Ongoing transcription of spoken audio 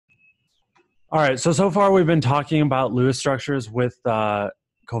All right, so far we've been talking about Lewis structures with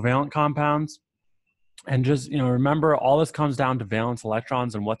covalent compounds, and just remember all this comes down to valence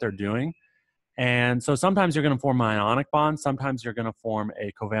electrons and what they're doing. And so sometimes you're going to form an ionic bond, sometimes you're going to form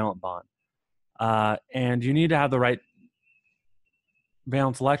a covalent bond, and you need to have the right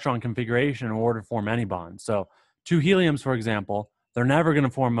valence electron configuration in order to form any bond. So two heliums, for example, they're never going to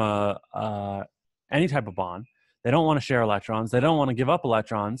form any type of bond. They don't want to share electrons. They don't want to give up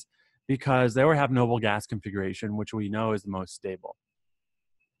electrons, because they already have noble gas configuration, which we know is the most stable.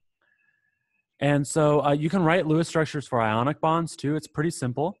 And so you can write Lewis structures for ionic bonds too. It's pretty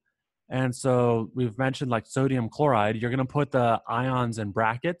simple. And so we've mentioned like sodium chloride. You're going to put the ions in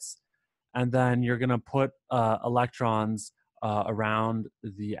brackets, and then you're going to put electrons around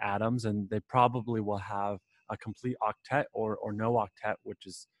the atoms, and they probably will have a complete octet or no octet, which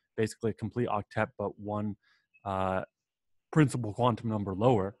is basically a complete octet but one principal quantum number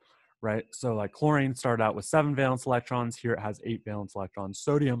lower. Right, so like chlorine started out with 7 valence electrons. Here it has 8 valence electrons.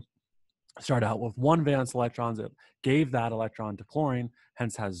 Sodium started out with 1 valence electrons. It gave that electron to chlorine,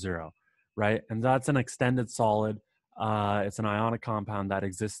 hence has 0. Right, and that's an extended solid. It's an ionic compound that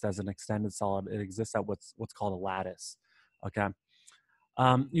exists as an extended solid. It exists at what's called a lattice. Okay,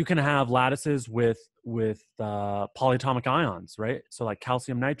 you can have lattices with polyatomic ions, right? So like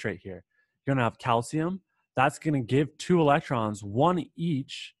calcium nitrate here, you're gonna have calcium. That's gonna give 2 electrons, 1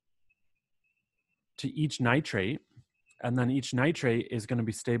 each, to each nitrate, and then each nitrate is going to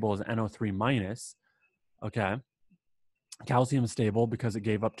be stable as NO3 minus. Okay, calcium is stable because it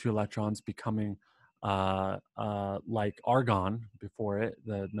gave up 2 electrons, becoming like argon before it,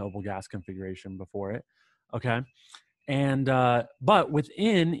 the noble gas configuration before it. Okay, and but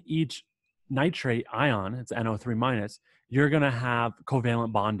within each nitrate ion, it's NO3 minus, you're going to have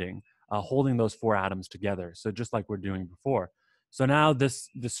covalent bonding, holding those 4 atoms together. So just like we're doing before. So now the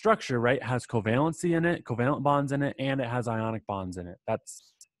structure, right, has covalency in it, covalent bonds in it, and it has ionic bonds in it.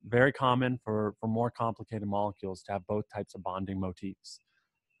 That's very common for more complicated molecules to have both types of bonding motifs.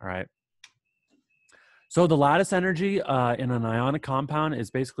 All right. So the lattice energy in an ionic compound is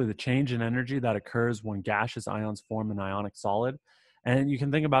basically the change in energy that occurs when gaseous ions form an ionic solid. And you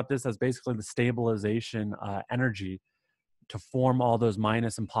can think about this as basically the stabilization energy to form all those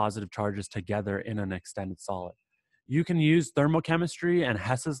minus and positive charges together in an extended solid. You can use thermochemistry and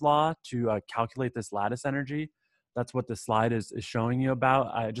Hess's law to calculate this lattice energy. That's what this slide is showing you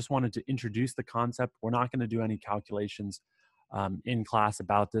about. I just wanted to introduce the concept. We're not going to do any calculations in class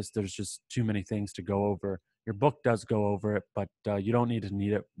about this. There's just too many things to go over. Your book does go over it, but you don't need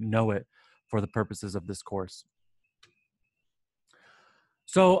to know it for the purposes of this course.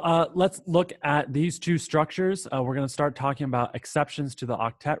 So let's look at these 2 structures. We're going to start talking about exceptions to the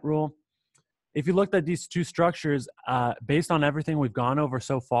octet rule. If you looked at these 2 structures, based on everything we've gone over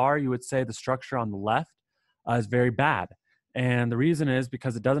so far, you would say the structure on the left is very bad. And the reason is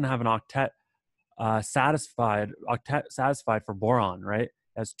because it doesn't have an octet satisfied for boron, right? It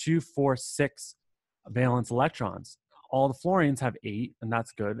has 2, 4, 6 valence electrons. All the fluorines have 8, and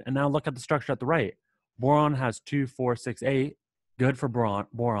that's good. And now look at the structure at the right. Boron has 2, 4, 6, 8, good for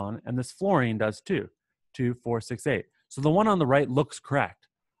boron, and this fluorine does too, 2, 4, 6, 8. So the one on the right looks correct.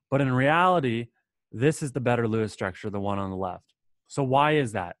 But in reality, this is the better Lewis structure, the one on the left. So why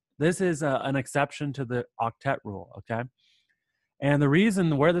is that? This is an exception to the octet rule, okay? And the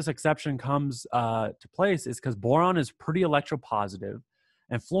reason where this exception comes to place is because boron is pretty electropositive,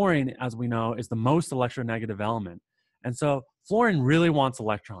 and fluorine, as we know, is the most electronegative element. And so fluorine really wants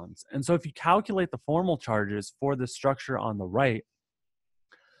electrons. And so if you calculate the formal charges for this structure on the right,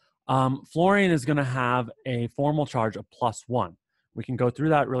 fluorine is going to have a formal charge of +1. We can go through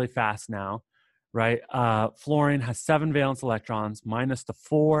that really fast now, right? Fluorine has 7 valence electrons minus the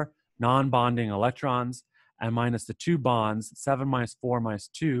 4 non-bonding electrons and minus the 2 bonds. 7 minus 4 minus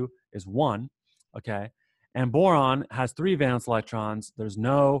 2 is 1, okay? And boron has 3 valence electrons. There's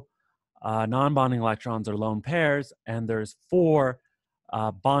no non-bonding electrons or lone pairs, and there's 4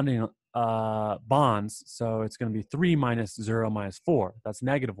 bonding bonds. So it's going to be 3 minus 0 minus 4. That's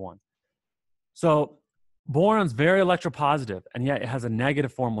 -1. So boron's very electropositive, and yet it has a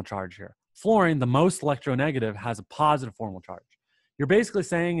negative formal charge here. Fluorine, the most electronegative, has a positive formal charge. You're basically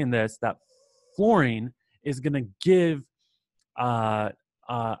saying in this that fluorine is going to give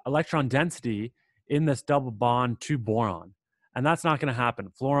electron density in this double bond to boron, and that's not going to happen.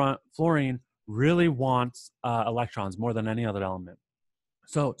 Fluorine really wants electrons more than any other element.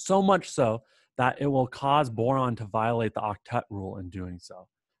 So much so that it will cause boron to violate the octet rule in doing so.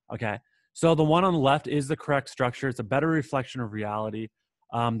 Okay. So the one on the left is the correct structure. It's a better reflection of reality.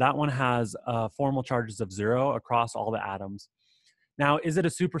 That one has formal charges of 0 across all the atoms. Now, is it a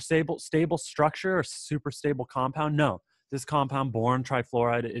super stable structure or super stable compound? No. This compound, boron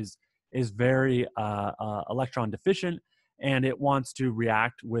trifluoride, is very electron deficient, and it wants to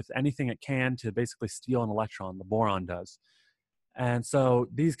react with anything it can to basically steal an electron. The boron does. And so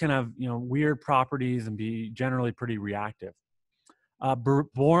these can have, weird properties and be generally pretty reactive.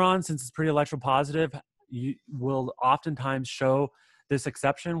 Boron, since it's pretty electropositive, you will oftentimes show this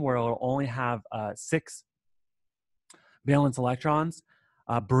exception where it'll only have 6 valence electrons.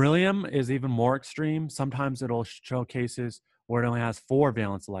 Beryllium is even more extreme. Sometimes it'll show cases where it only has 4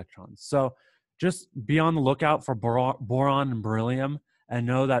 valence electrons. So just be on the lookout for boron and beryllium, and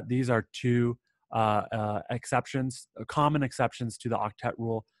know that these are 2 exceptions, common exceptions to the octet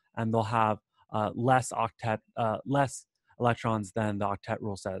rule, and they'll have less electrons than the octet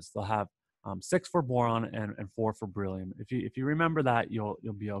rule says. They'll have 6 for boron and 4 for beryllium. If you remember that, you'll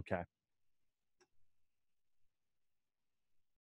be okay.